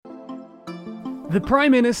The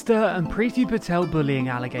Prime Minister and Priti Patel bullying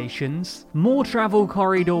allegations, more travel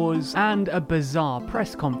corridors, and a bizarre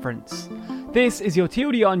press conference. This is your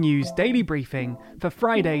TLDR News daily briefing for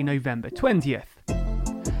Friday, November 20th.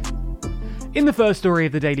 In the first story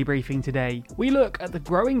of the daily briefing today, we look at the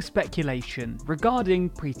growing speculation regarding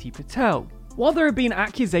Priti Patel. While there have been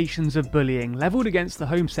accusations of bullying levelled against the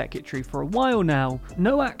Home Secretary for a while now,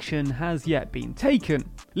 no action has yet been taken,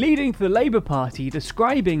 leading to the Labour Party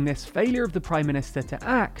describing this failure of the Prime Minister to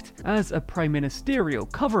act as a prime ministerial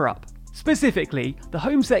cover-up. Specifically, the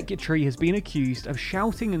Home Secretary has been accused of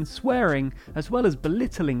shouting and swearing as well as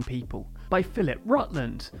belittling people by Philip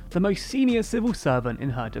Rutland, the most senior civil servant in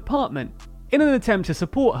her department. In an attempt to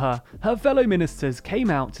support her, her fellow ministers came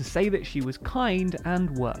out to say that she was kind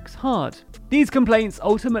and works hard. These complaints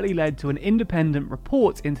ultimately led to an independent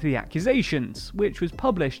report into the accusations, which was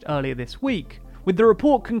published earlier this week, with the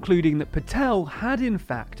report concluding that Patel had in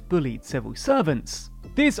fact bullied civil servants.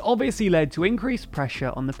 This obviously led to increased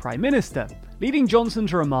pressure on the Prime Minister, leading Johnson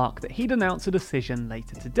to remark that he'd announce a decision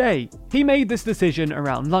later today. He made this decision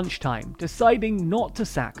around lunchtime, deciding not to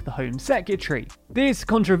sack the Home Secretary. This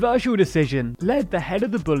controversial decision led the head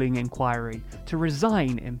of the bullying inquiry to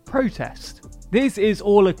resign in protest. This is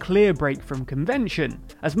all a clear break from convention,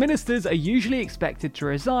 as ministers are usually expected to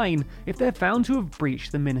resign if they're found to have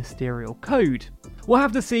breached the ministerial code. We'll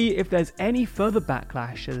have to see if there's any further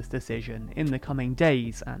backlash to this decision in the coming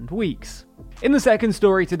days and weeks. In the second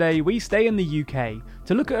story today, we stay in the UK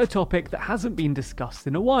to look at a topic that hasn't been discussed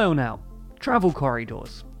in a while now: travel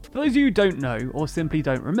corridors. For those of you who don't know or simply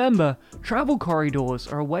don't remember, travel corridors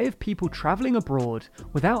are a way of people travelling abroad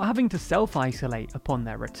without having to self-isolate upon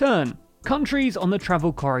their return. Countries on the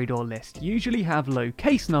travel corridor list usually have low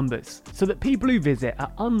case numbers, so that people who visit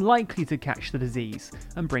are unlikely to catch the disease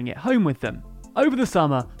and bring it home with them. Over the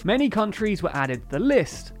summer, many countries were added to the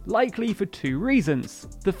list, likely for two reasons.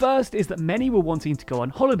 The first is that many were wanting to go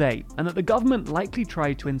on holiday, and that the government likely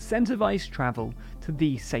tried to incentivise travel to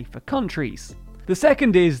these safer countries. The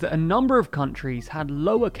second is that a number of countries had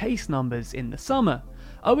lower case numbers in the summer,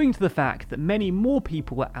 owing to the fact that many more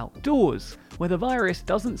people were outdoors, where the virus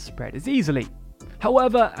doesn't spread as easily.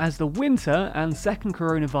 However, as the winter and second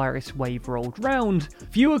coronavirus wave rolled round,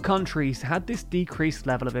 fewer countries had this decreased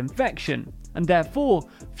level of infection, and therefore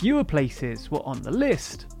fewer places were on the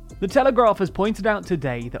list. The Telegraph has pointed out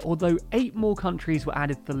today that although 8 more countries were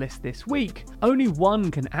added to the list this week, only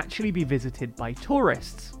 1 can actually be visited by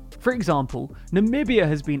tourists. For example, Namibia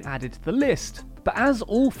has been added to the list, but as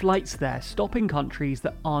all flights there stopping countries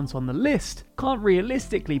that aren't on the list can't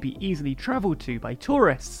realistically be easily travelled to by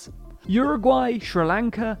tourists. Uruguay, Sri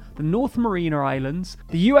Lanka, the North Marina Islands,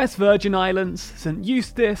 the US Virgin Islands, St.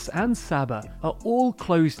 Eustace and Saba are all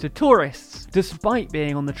closed to tourists, despite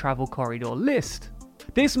being on the travel corridor list.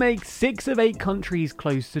 This makes 6 of 8 countries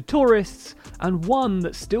closed to tourists, and 1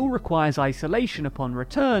 that still requires isolation upon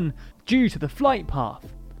return due to the flight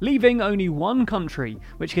path, leaving only 1 country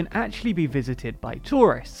which can actually be visited by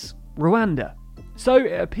tourists: Rwanda. So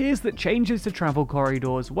it appears that changes to travel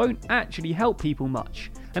corridors won't actually help people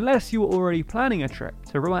much, unless you were already planning a trip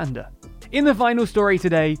to Rwanda. In the final story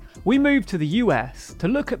today, we move to the US to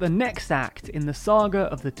look at the next act in the saga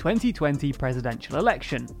of the 2020 presidential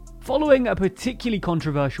election. Following a particularly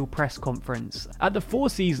controversial press conference at the Four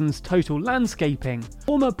Seasons Total Landscaping,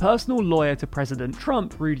 former personal lawyer to President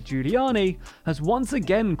Trump, Rudy Giuliani, has once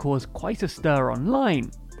again caused quite a stir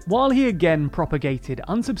online. While he again propagated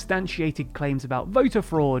unsubstantiated claims about voter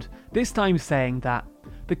fraud, this time saying that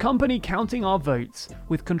the company counting our votes,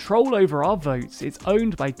 with control over our votes, is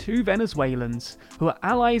owned by 2 Venezuelans who are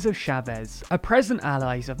allies of Chavez, are present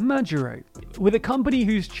allies of Maduro, with a company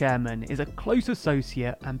whose chairman is a close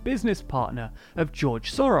associate and business partner of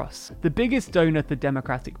George Soros, the biggest donor to the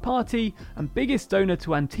Democratic Party, and biggest donor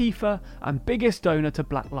to Antifa, and biggest donor to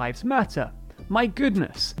Black Lives Matter. My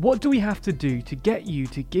goodness, what do we have to do to get you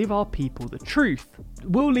to give our people the truth?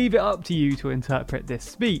 We'll leave it up to you to interpret this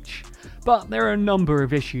speech, but there are a number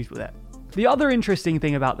of issues with it. The other interesting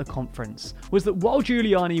thing about the conference was that while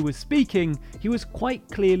Giuliani was speaking, he was quite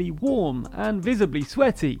clearly warm and visibly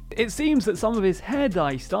sweaty. It seems that some of his hair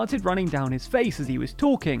dye started running down his face as he was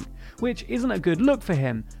talking, which isn't a good look for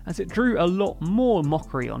him, as it drew a lot more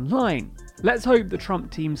mockery online. Let's hope the Trump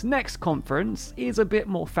team's next conference is a bit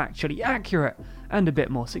more factually accurate and a bit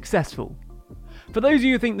more successful. For those of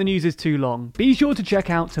you who think the news is too long, be sure to check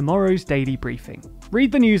out tomorrow's daily briefing.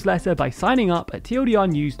 Read the newsletter by signing up at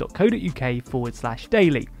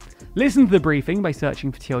tldrnews.co.uk/daily. Listen to the briefing by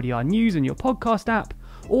searching for TLDR News in your podcast app,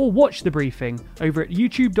 or watch the briefing over at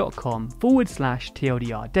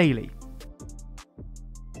youtube.com/TLDR Daily.